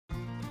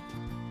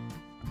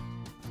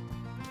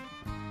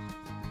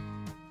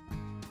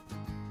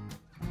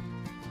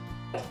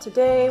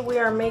Today we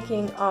are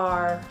making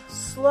our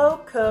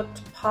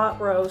slow-cooked pot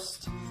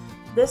roast.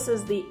 This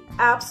is the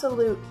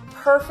absolute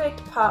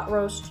perfect pot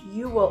roast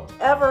you will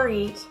ever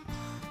eat.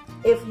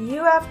 If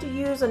you have to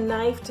use a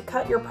knife to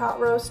cut your pot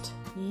roast,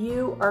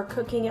 you are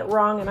cooking it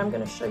wrong, and I'm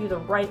going to show you the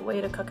right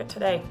way to cook it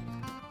today.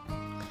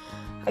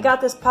 I got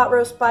this pot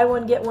roast buy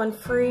one get one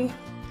free,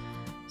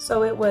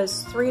 so it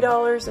was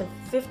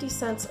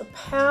 $3.50 a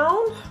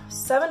pound,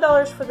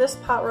 $7 for this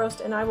pot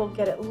roast, and I will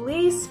get at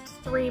least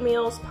 3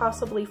 meals,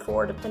 possibly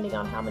 4, depending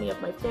on how many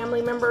of my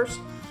family members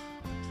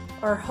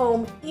are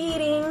home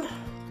eating.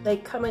 They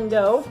come and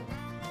go.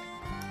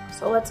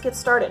 So let's get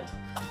started.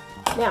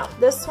 Now,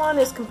 this one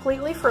is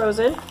completely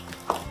frozen.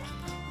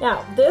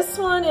 Now, this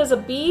one is a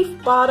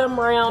beef bottom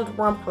round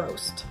rump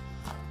roast.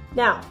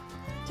 Now,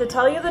 to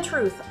tell you the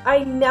truth,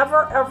 I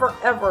never, ever,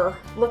 ever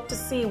look to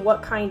see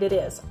what kind it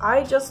is.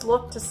 I just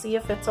look to see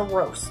if it's a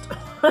roast.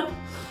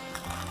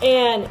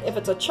 And if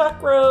it's a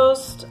chuck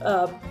roast,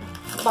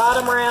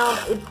 bottom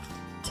round,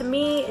 to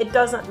me, it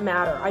doesn't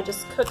matter. I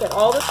just cook it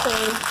all the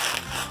same,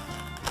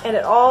 and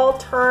it all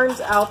turns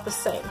out the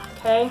same,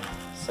 okay?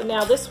 So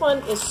now this one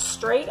is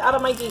straight out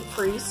of my deep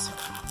freeze.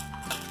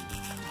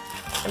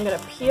 I'm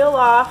gonna peel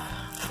off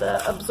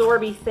the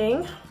absorby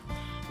thing.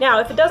 Now,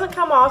 if it doesn't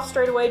come off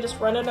straight away, just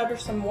run it under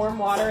some warm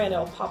water and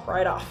it'll pop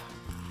right off.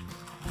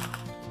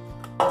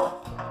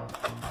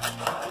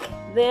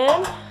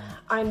 Then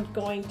I'm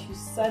going to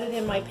set it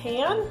in my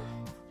pan.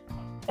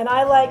 And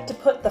I like to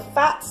put the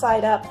fat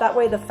side up, that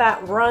way the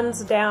fat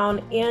runs down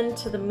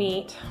into the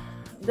meat.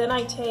 Then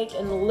I take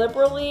and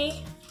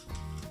liberally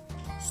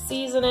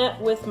season it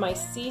with my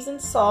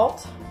seasoned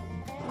salt.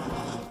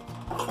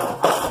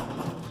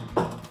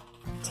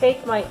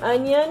 Take my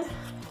onion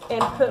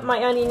and put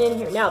my onion in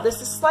here. Now,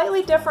 this is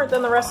slightly different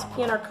than the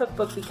recipe in our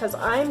cookbook because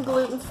I'm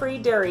gluten-free,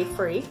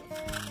 dairy-free.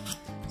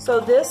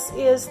 So this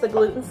is the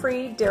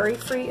gluten-free,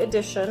 dairy-free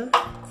edition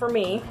for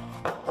me.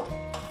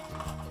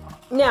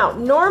 Now,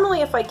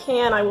 normally if I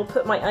can, I will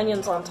put my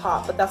onions on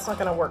top, but that's not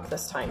gonna work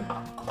this time.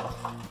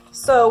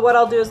 So what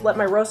I'll do is let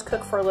my roast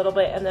cook for a little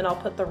bit, and then I'll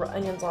put the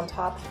onions on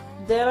top.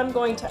 Then I'm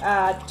going to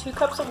add 2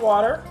 cups of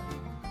water,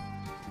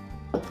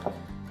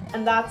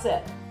 and that's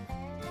it.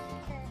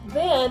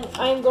 Then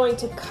I'm going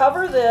to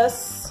cover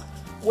this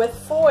with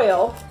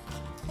foil,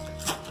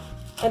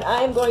 and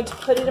I'm going to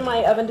put it in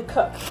my oven to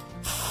cook.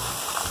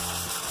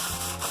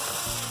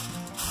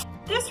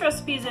 This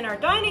recipe is in our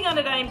Dining on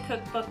a Dime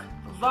cookbook,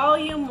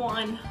 Volume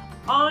 1,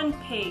 on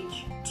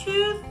page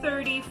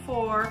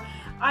 234.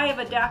 I have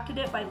adapted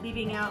it by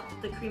leaving out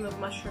the cream of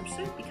mushroom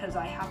soup because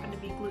I happen to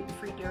be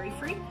gluten-free,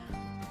 dairy-free.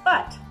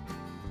 But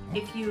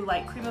if you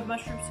like cream of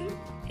mushroom soup,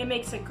 it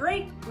makes a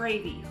great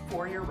gravy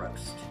for your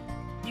roast.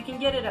 You can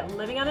get it at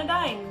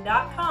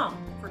livingonadime.com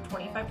for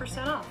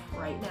 25% off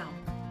right now.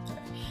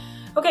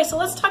 Okay, so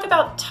let's talk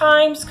about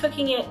times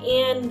cooking it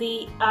in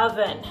the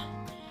oven.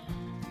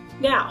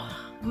 Now,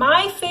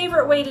 my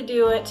favorite way to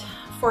do it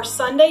for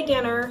Sunday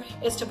dinner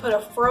is to put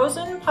a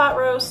frozen pot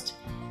roast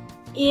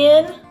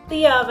in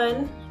the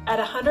oven at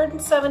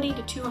 170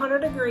 to 200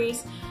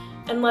 degrees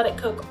and let it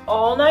cook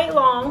all night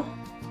long.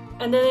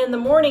 And then in the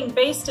morning,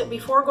 baste it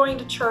before going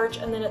to church,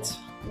 and then it's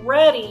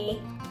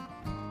ready.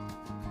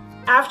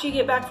 After you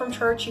get back from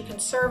church, you can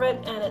serve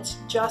it, and it's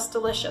just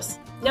delicious.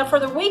 Now for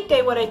the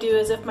weekday, what I do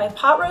is if my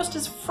pot roast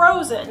is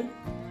frozen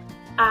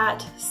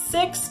at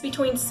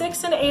between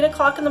 6 and 8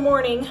 o'clock in the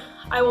morning,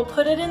 I will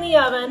put it in the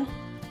oven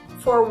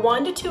for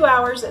 1 to 2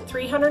 hours at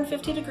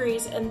 350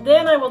 degrees, and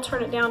then I will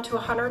turn it down to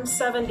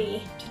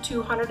 170 to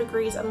 200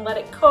 degrees and let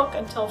it cook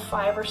until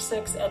 5 or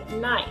 6 at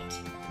night.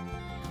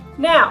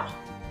 Now,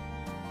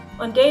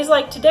 on days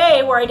like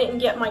today where I didn't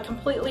get my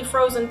completely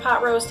frozen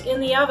pot roast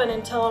in the oven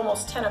until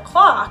almost 10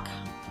 o'clock,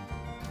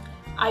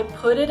 I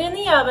put it in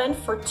the oven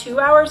for 2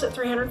 hours at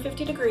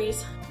 350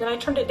 degrees, then I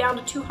turned it down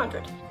to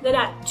 200. Then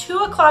at 2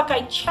 o'clock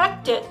I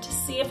checked it to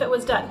see if it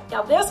was done.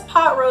 Now this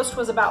pot roast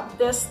was about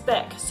this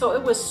thick, so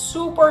it was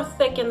super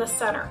thick in the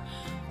center.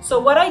 So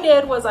what I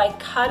did was I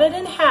cut it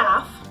in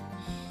half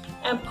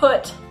and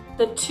put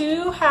the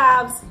 2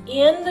 halves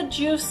in the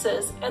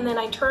juices, and then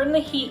I turned the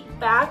heat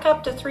back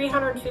up to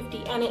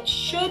 350, and it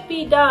should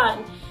be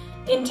done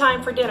in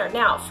time for dinner.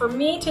 Now for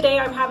me today,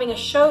 I'm having a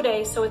show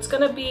day, so it's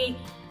gonna be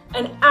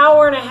an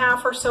hour and a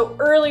half or so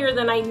earlier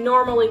than I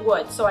normally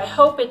would, so I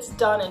hope it's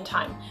done in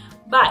time.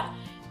 But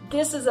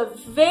this is a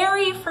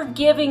very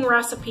forgiving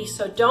recipe,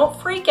 so don't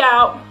freak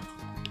out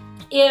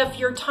if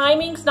your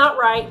timing's not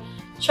right.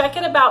 Check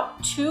it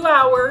about 2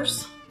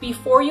 hours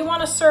before you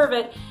want to serve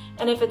it,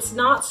 and if it's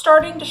not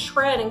starting to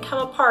shred and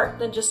come apart,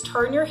 then just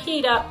turn your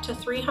heat up to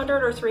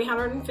 300 or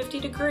 350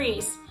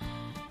 degrees,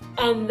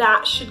 and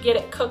that should get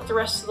it cooked the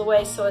rest of the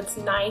way so it's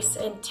nice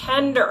and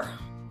tender.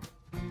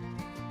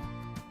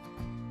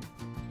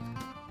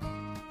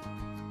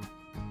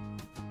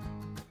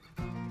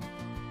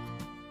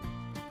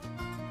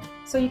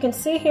 So you can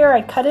see here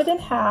I cut it in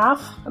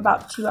half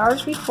about 2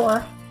 hours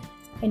before,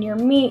 and your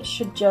meat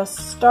should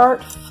just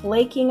start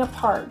flaking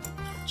apart,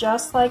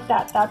 just like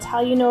that. That's how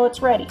you know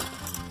it's ready.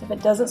 If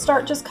it doesn't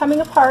start just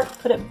coming apart,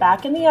 put it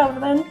back in the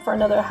oven for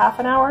another half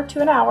an hour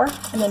to an hour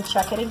and then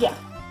check it again.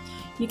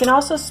 You can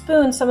also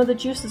spoon some of the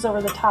juices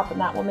over the top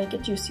and that will make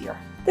it juicier.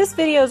 This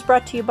video is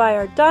brought to you by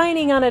our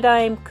Dining on a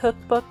Dime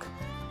cookbook.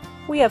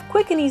 We have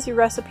quick and easy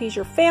recipes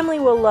your family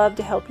will love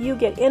to help you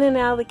get in and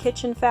out of the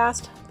kitchen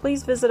fast.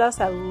 Please visit us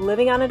at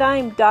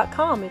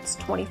livingonadime.com. It's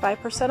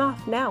 25%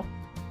 off now.